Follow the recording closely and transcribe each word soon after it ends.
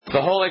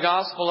The Holy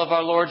Gospel of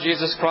our Lord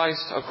Jesus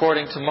Christ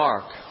according to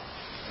Mark.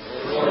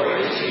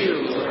 Glory to you,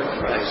 Lord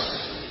Christ.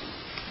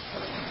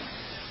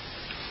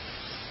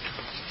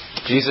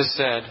 Jesus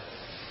said,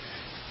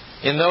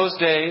 "In those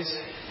days,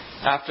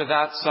 after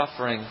that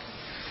suffering,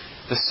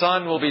 the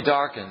sun will be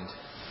darkened,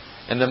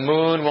 and the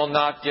moon will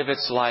not give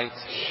its light,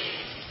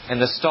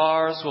 and the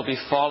stars will be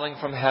falling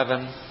from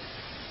heaven,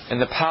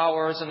 and the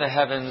powers in the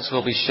heavens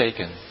will be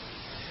shaken.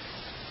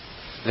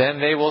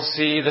 Then they will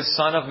see the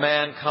Son of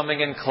Man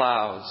coming in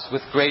clouds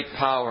with great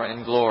power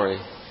and glory.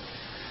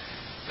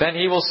 Then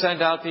He will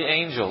send out the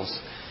angels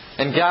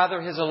and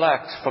gather His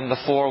elect from the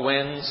four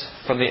winds,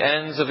 from the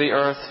ends of the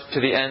earth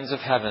to the ends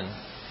of heaven.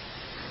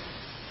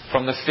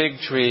 From the fig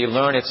tree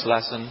learn its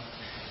lesson.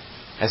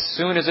 As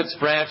soon as its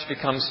branch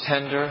becomes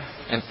tender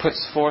and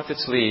puts forth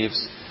its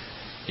leaves,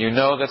 you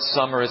know that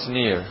summer is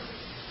near.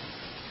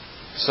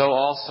 So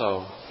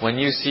also, when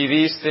you see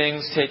these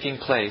things taking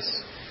place,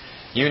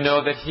 you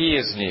know that He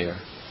is near,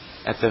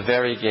 at the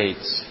very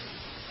gates.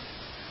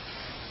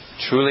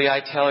 Truly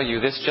I tell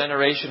you, this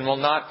generation will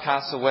not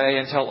pass away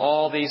until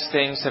all these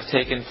things have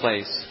taken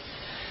place.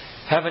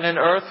 Heaven and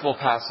earth will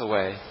pass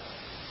away,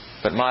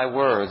 but my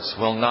words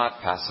will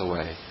not pass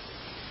away.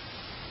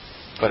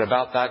 But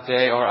about that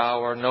day or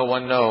hour no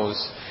one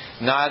knows,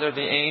 neither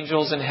the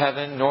angels in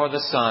heaven nor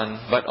the Son,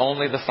 but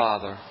only the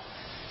Father.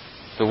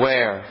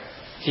 Beware,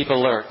 keep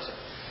alert,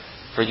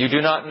 for you do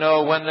not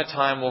know when the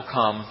time will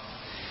come.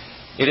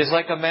 It is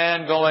like a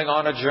man going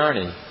on a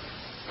journey,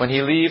 when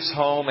he leaves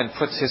home and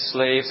puts his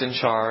slaves in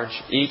charge,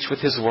 each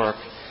with his work,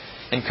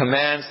 and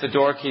commands the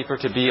doorkeeper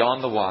to be on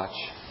the watch.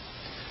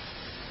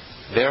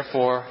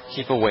 Therefore,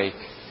 keep awake,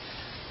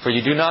 for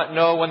you do not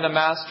know when the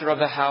master of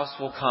the house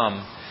will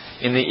come,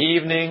 in the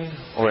evening,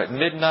 or at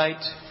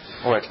midnight,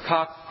 or at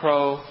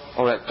cockcrow,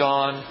 or at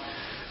dawn,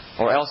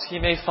 or else he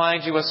may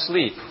find you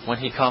asleep when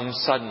he comes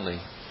suddenly.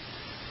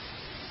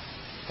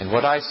 And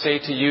what I say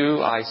to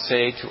you, I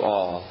say to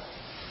all.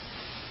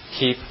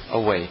 Keep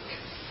awake."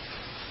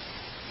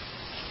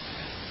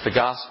 The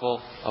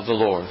Gospel of the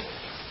Lord.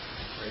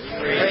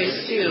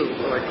 Praise to you,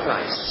 Lord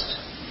Christ.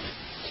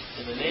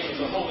 In the name of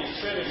the Holy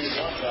Trinity,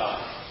 one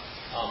God.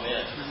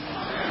 Amen.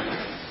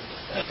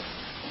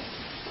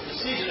 The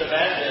season of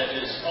Advent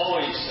has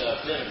always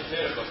been a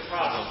bit of a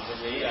problem for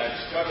me. I've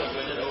struggled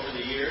with it over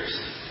the years.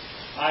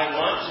 I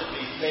want to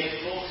be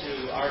faithful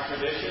to our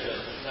tradition of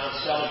not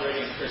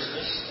celebrating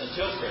Christmas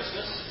until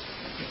Christmas.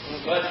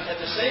 But at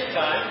the same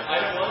time, I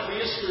don't want to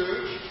be a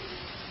Scrooge.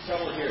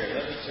 Trouble hearing.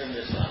 Let me turn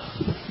this on.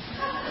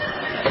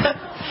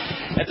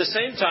 At the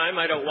same time,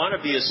 I don't want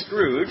to be a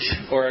Scrooge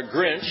or a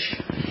Grinch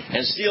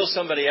and steal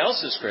somebody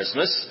else's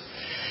Christmas.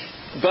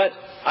 But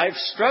I've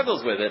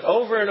struggled with it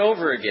over and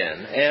over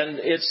again. And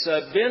it's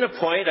been a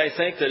point, I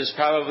think, that has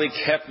probably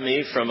kept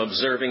me from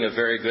observing a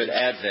very good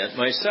Advent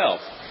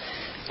myself.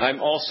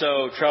 I'm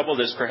also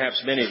troubled, as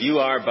perhaps many of you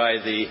are, by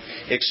the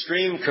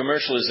extreme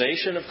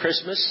commercialization of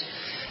Christmas.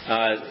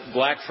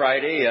 Black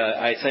Friday,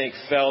 I think,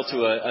 fell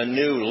to a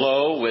new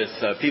low with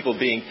people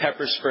being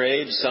pepper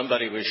sprayed.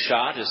 Somebody was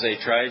shot as they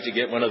tried to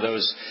get one of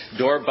those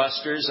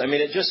doorbusters. I mean,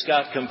 it just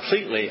got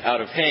completely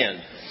out of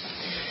hand.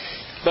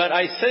 But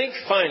I think,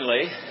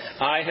 finally,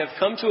 I have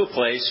come to a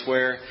place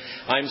where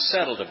I'm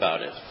settled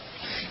about it.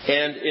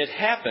 And it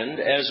happened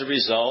as a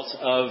result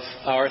of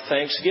our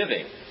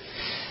Thanksgiving.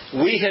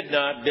 We had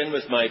not been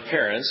with my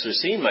parents or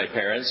seen my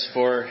parents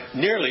for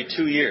nearly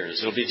 2 years.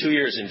 It'll be 2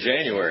 years in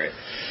January.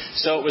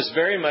 So it was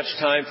very much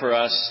time for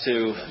us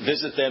to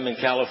visit them in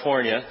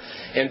California.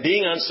 And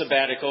being on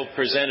sabbatical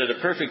presented a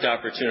perfect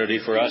opportunity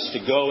for us to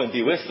go and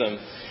be with them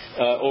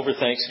over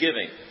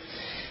Thanksgiving.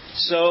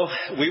 So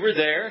we were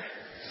there.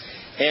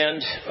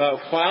 And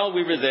while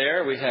we were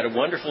there, we had a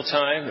wonderful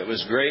time. It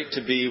was great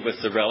to be with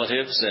the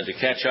relatives and to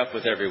catch up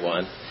with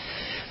everyone.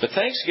 But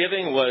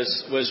Thanksgiving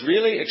was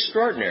really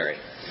extraordinary.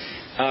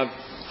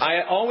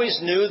 I always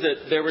knew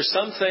that there were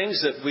some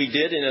things that we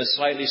did in a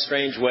slightly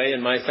strange way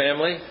in my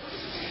family,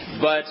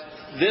 but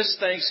this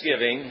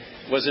Thanksgiving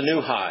was a new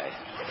high.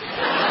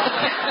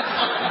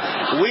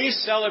 We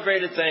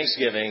celebrated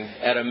Thanksgiving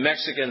at a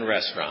Mexican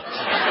restaurant.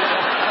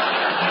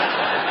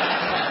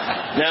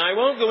 Now, I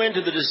won't go into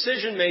the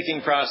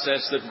decision-making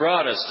process that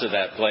brought us to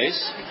that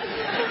place.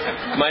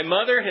 My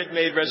mother had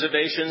made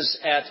reservations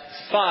at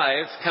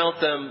 5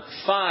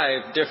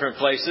 different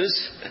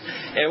places,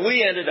 and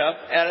we ended up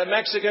at a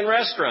Mexican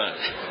restaurant.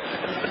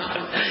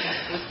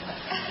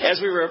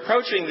 As we were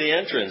approaching the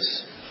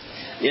entrance,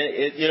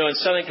 in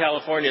Southern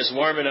California, it's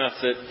warm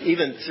enough that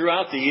even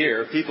throughout the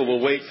year, people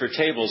will wait for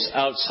tables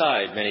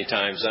outside many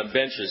times on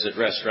benches at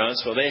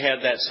restaurants. Well, they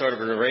had that sort of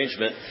an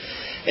arrangement.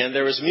 And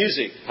there was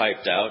music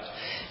piped out.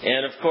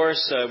 And, of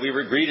course, we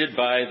were greeted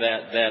by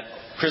that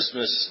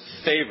Christmas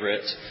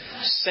favorite,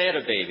 Santa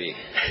Baby.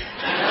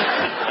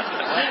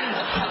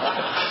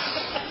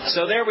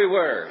 So there we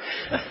were,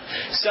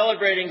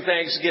 celebrating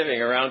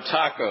Thanksgiving around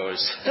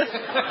tacos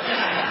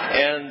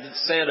and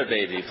Santa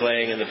Baby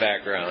playing in the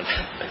background.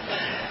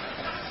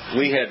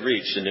 We had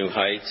reached a new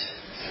height.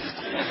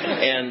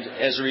 And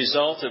as a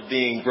result of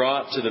being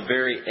brought to the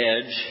very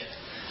edge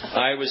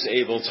I was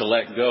able to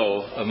let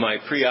go of my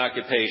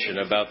preoccupation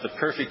about the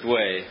perfect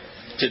way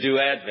to do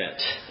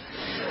Advent.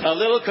 A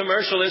little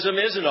commercialism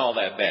isn't all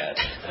that bad.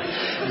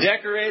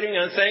 Decorating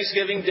on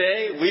Thanksgiving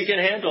Day, we can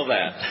handle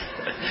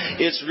that.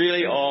 It's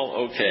really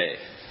all okay.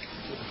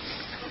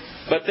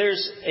 But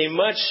there's a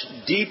much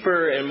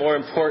deeper and more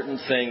important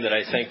thing that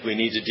I think we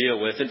need to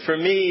deal with. And for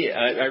me,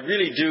 I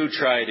really do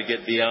try to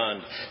get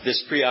beyond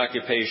this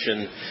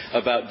preoccupation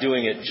about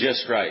doing it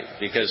just right,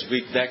 because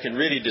that can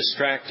really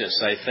distract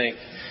us, I think,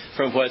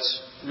 from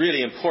what's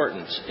really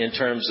important in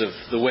terms of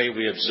the way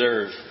we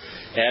observe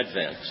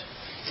Advent.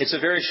 It's a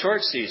very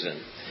short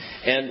season.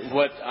 And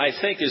what I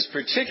think is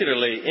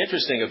particularly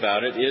interesting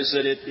about it is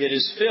that it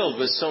is filled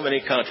with so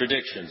many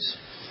contradictions.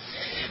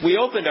 We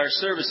opened our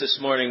service this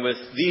morning with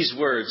these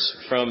words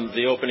from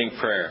the opening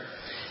prayer.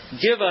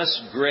 Give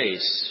us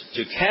grace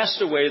to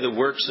cast away the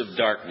works of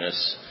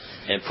darkness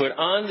and put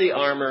on the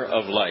armor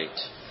of light,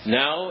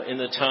 now in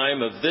the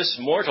time of this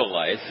mortal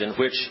life in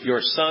which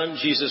your Son,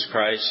 Jesus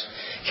Christ,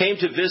 came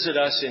to visit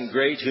us in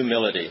great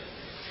humility,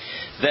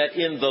 that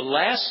in the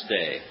last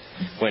day,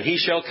 when he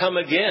shall come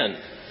again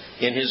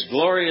in his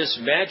glorious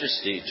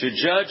majesty to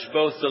judge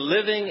both the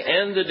living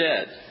and the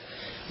dead,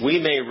 we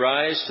may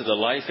rise to the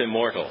life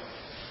immortal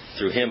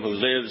through him who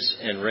lives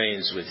and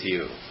reigns with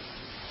you.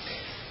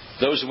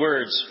 Those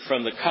words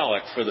from the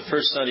collect for the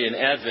first Sunday in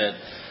Advent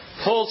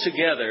pull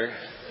together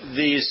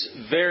these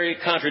very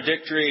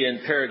contradictory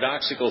and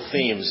paradoxical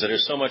themes that are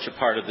so much a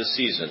part of this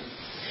season.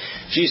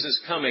 Jesus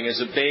coming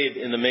as a babe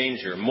in the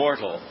manger,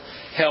 mortal,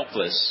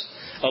 helpless,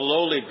 a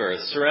lowly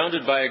birth,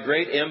 surrounded by a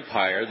great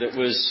empire that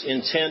was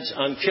intent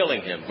on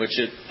killing him, which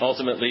it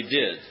ultimately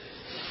did.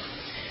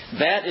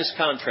 That is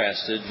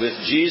contrasted with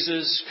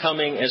Jesus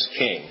coming as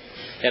king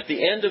at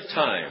the end of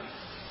time,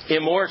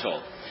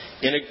 immortal,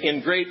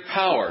 in great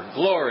power,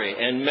 glory,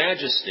 and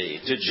majesty,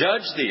 to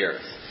judge the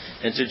earth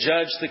and to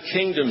judge the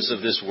kingdoms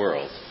of this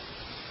world.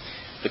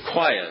 The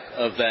quiet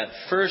of that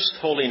first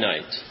holy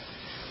night,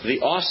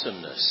 the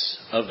awesomeness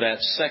of that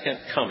second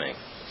coming,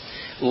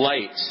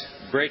 light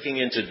breaking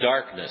into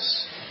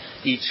darkness,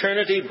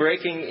 eternity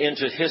breaking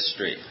into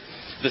history.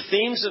 The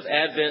themes of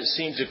Advent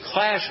seem to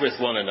clash with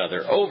one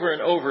another over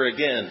and over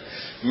again.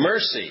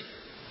 Mercy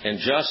and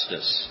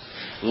justice,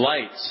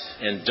 light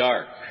and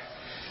dark,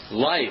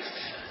 life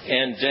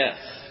and death,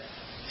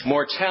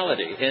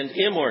 mortality and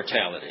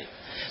immortality.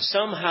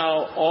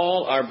 Somehow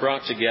all are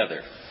brought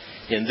together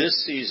in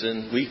this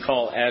season we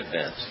call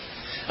Advent,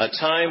 a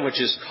time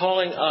which is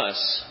calling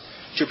us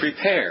to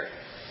prepare,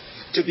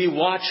 to be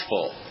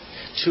watchful,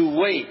 to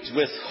wait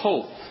with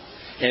hope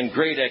and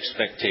great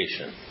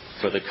expectation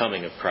for the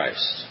coming of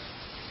Christ.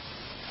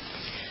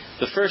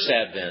 The first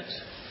Advent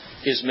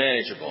is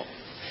manageable.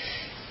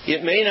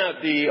 It may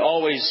not be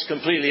always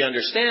completely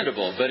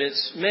understandable, but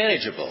it's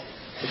manageable.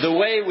 The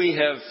way we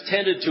have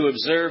tended to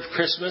observe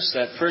Christmas,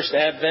 that first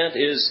Advent,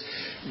 is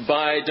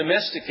by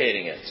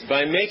domesticating it,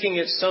 by making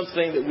it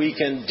something that we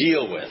can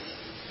deal with.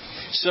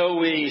 So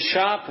we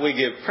shop, we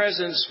give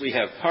presents, we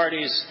have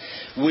parties,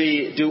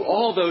 we do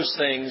all those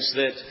things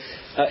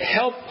that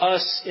help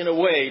us in a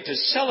way to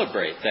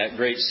celebrate that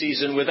great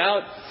season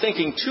without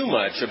thinking too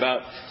much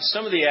about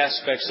some of the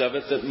aspects of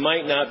it that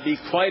might not be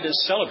quite as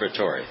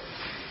celebratory.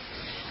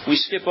 We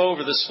skip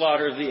over the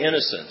slaughter of the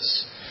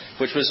innocents,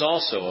 which was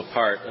also a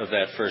part of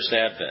that first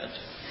Advent.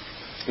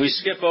 We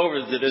skip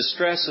over the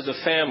distress of the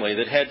family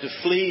that had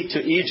to flee to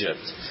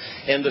Egypt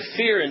and the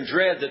fear and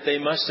dread that they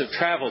must have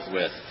traveled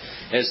with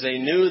as they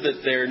knew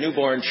that their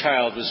newborn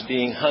child was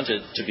being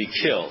hunted to be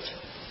killed.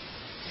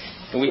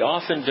 And we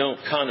often don't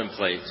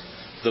contemplate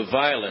the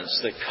violence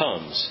that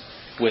comes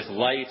with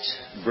light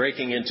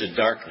breaking into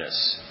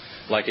darkness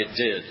like it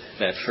did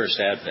that first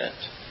Advent.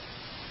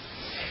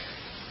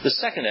 The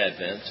second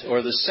Advent,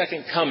 or the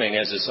second coming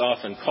as it's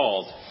often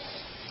called,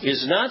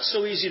 is not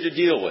so easy to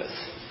deal with.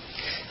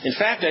 In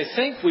fact, I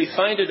think we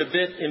find it a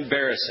bit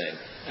embarrassing.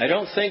 I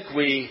don't think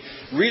we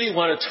really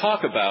want to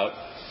talk about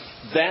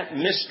that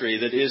mystery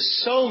that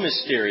is so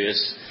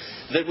mysterious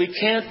that we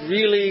can't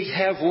really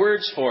have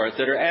words for it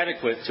that are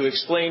adequate to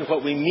explain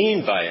what we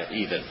mean by it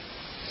even.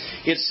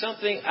 It's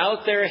something out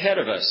there ahead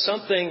of us,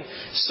 something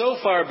so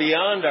far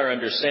beyond our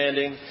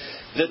understanding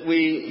that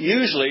we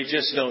usually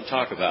just don't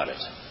talk about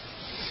it.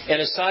 And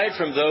aside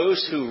from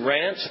those who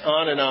rant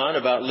on and on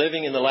about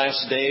living in the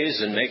last days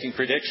and making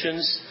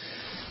predictions,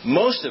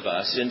 most of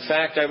us, in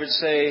fact, I would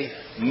say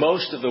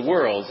most of the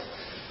world,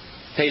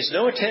 pays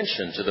no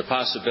attention to the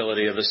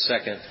possibility of a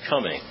second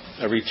coming,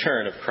 a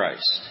return of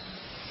Christ.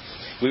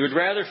 We would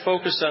rather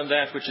focus on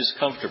that which is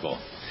comfortable,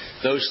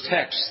 those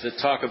texts that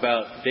talk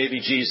about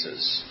baby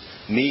Jesus,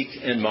 meek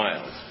and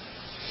mild.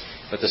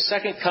 But the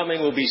second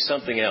coming will be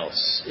something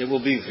else. It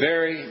will be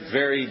very,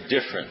 very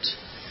different.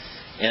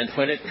 And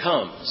when it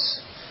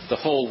comes, the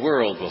whole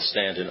world will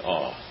stand in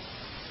awe.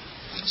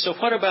 So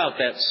what about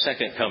that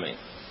second coming?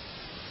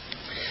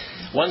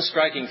 One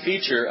striking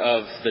feature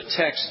of the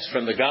text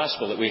from the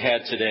gospel that we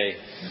had today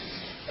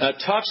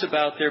talks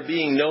about there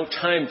being no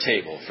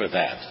timetable for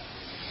that.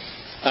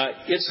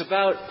 It's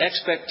about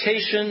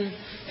expectation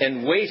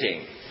and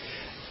waiting.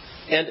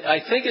 And I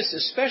think it's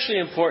especially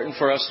important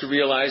for us to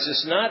realize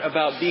it's not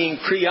about being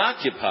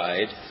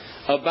preoccupied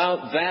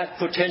about that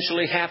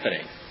potentially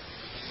happening.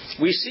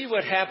 We see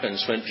what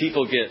happens when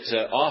people get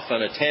off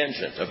on a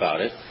tangent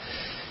about it.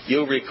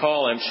 You'll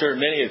recall, I'm sure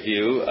many of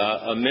you,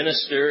 a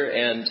minister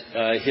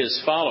and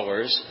his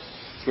followers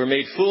were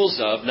made fools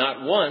of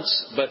not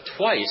once but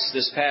twice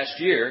this past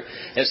year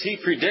as he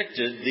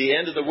predicted the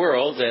end of the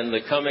world and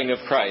the coming of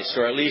Christ,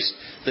 or at least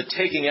the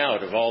taking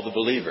out of all the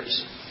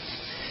believers.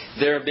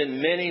 There have been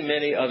many,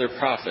 many other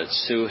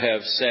prophets who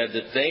have said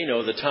that they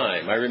know the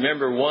time. I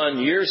remember one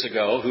years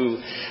ago who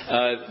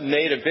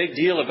made a big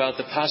deal about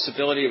the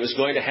possibility it was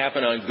going to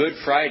happen on Good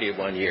Friday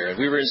one year.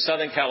 We were in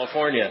Southern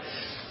California.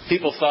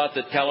 People thought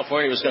that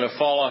California was going to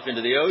fall off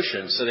into the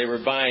ocean, so they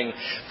were buying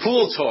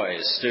pool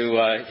toys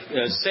to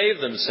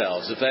save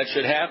themselves if that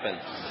should happen.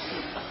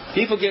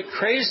 People get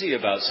crazy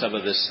about some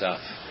of this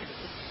stuff.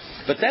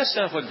 But that's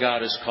not what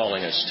God is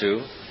calling us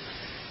to.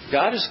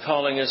 God is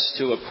calling us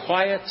to a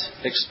quiet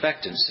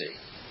expectancy,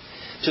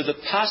 to the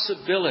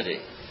possibility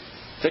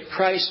that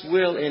Christ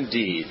will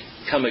indeed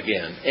come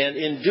again. And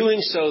in doing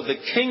so, the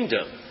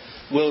kingdom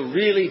will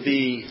really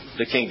be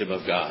the kingdom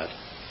of God.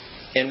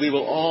 And we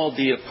will all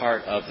be a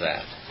part of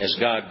that as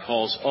God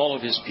calls all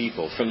of His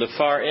people from the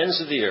far ends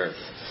of the earth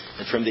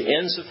and from the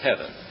ends of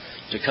heaven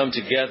to come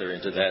together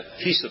into that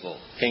peaceable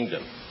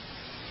kingdom.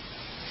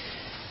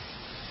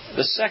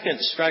 The second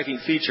striking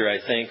feature, I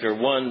think, or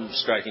one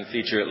striking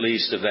feature at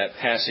least of that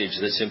passage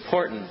that's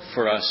important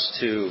for us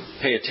to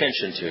pay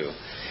attention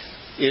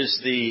to is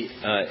the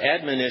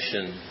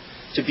admonition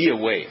to be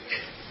awake,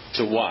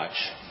 to watch.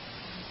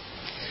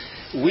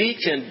 We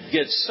can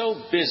get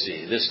so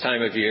busy this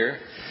time of year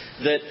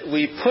that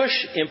we push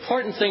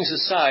important things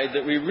aside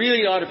that we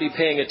really ought to be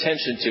paying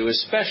attention to,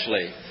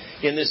 especially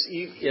in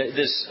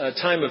this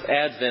time of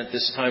Advent,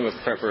 this time of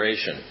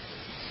preparation.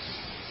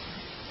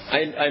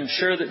 I'm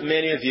sure that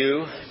many of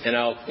you, and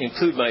I'll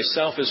include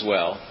myself as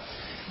well,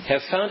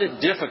 have found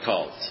it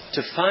difficult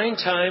to find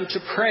time to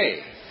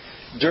pray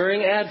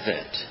during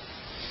Advent.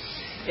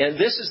 And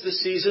this is the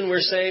season we're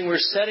saying we're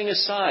setting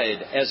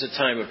aside as a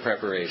time of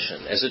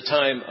preparation, as a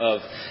time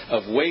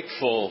of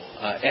wakeful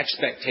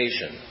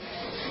expectation.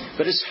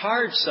 But it's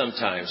hard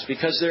sometimes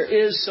because there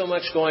is so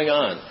much going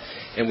on,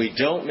 and we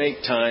don't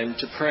make time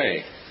to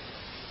pray.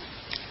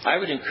 I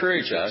would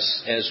encourage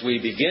us, as we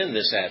begin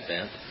this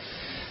Advent,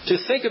 to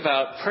think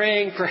about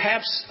praying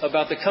perhaps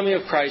about the coming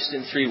of Christ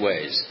in three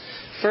ways.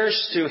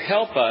 First, to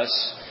help us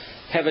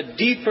have a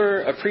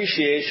deeper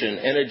appreciation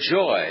and a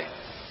joy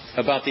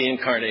about the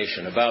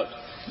incarnation, about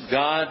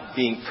God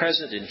being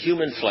present in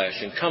human flesh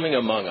and coming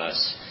among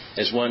us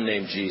as one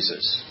named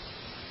Jesus.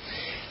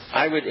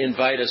 I would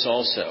invite us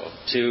also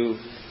to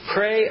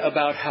pray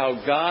about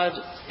how God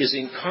is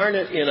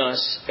incarnate in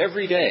us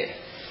every day,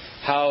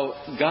 how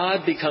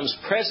God becomes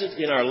present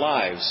in our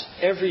lives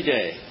every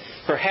day.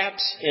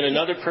 Perhaps in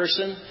another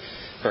person,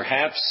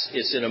 perhaps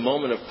it's in a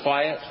moment of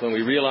quiet when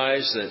we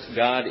realize that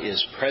God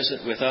is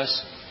present with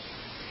us.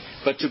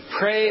 But to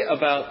pray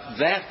about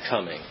that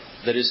coming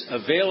that is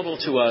available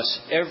to us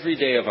every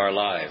day of our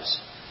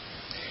lives.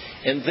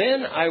 And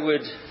then I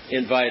would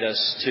invite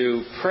us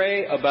to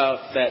pray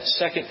about that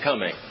second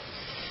coming.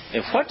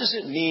 And what does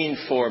it mean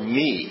for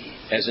me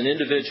as an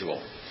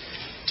individual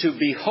to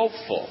be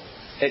hopeful,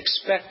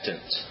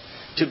 expectant,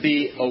 to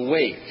be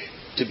awake,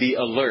 to be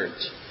alert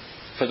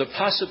for the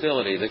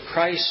possibility that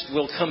Christ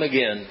will come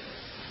again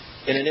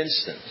in an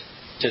instant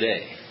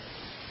today?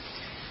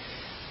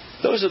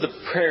 Those are the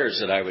prayers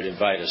that I would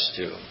invite us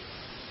to.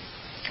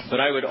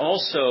 But I would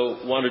also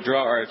want to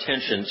draw our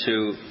attention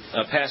to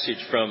a passage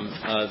from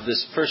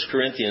this 1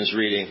 Corinthians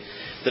reading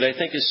that I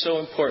think is so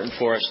important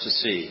for us to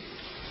see.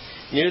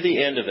 Near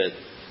the end of it,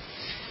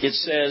 it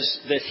says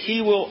that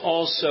He will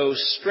also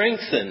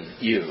strengthen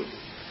you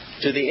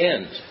to the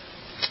end.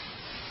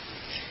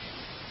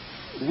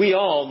 We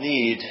all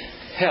need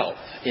help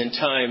in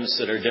times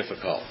that are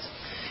difficult.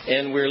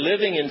 And we're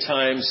living in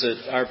times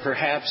that are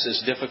perhaps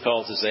as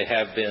difficult as they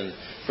have been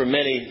for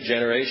many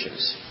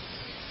generations.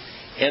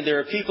 And there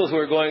are people who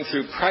are going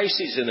through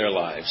crises in their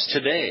lives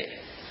today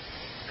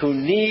who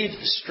need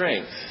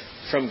strength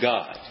from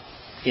God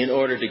in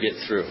order to get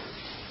through.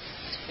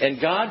 And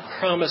God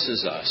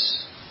promises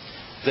us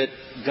that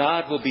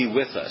God will be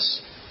with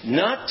us,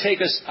 not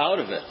take us out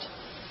of it,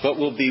 but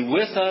will be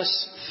with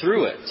us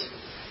through it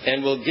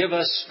and will give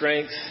us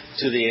strength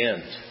to the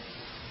end.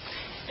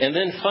 And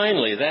then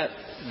finally,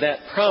 that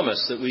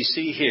promise that we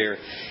see here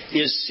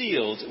is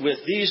sealed with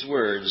these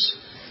words,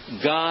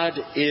 God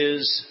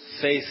is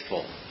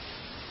faithful.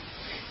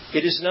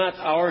 It is not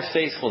our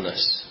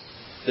faithfulness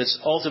that's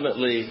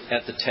ultimately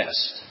at the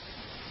test.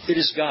 It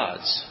is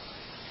God's.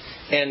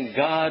 And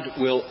God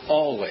will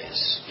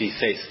always be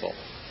faithful.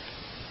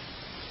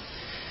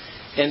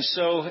 And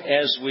so,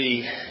 as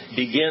we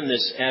begin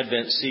this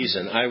Advent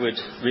season, I would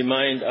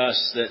remind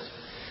us that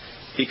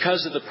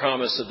because of the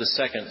promise of the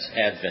second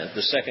Advent,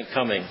 the second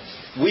coming,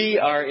 we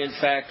are in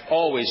fact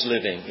always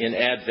living in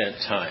Advent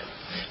time.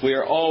 We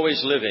are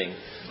always living,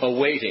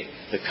 awaiting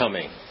the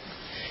coming.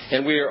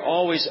 And we are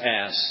always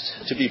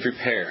asked to be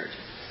prepared,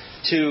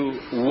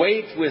 to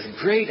wait with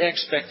great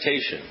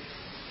expectation.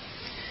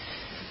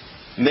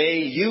 May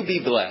you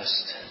be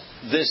blessed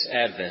this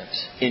Advent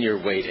in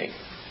your waiting.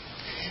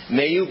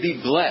 May you be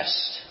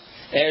blessed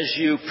as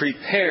you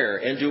prepare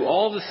and do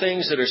all the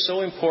things that are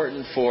so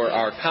important for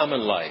our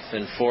common life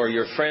and for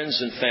your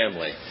friends and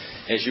family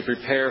as you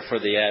prepare for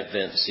the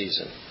Advent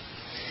season.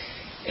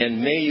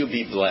 And may you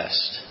be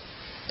blessed,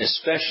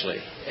 especially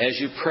as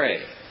you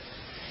pray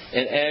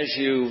and as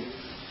you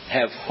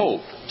have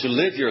hope to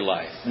live your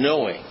life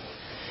knowing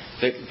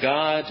that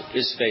God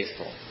is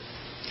faithful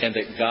and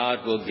that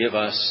God will give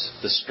us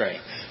the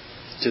strength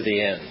to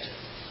the end.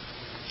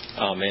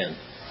 Amen.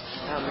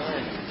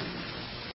 Amen.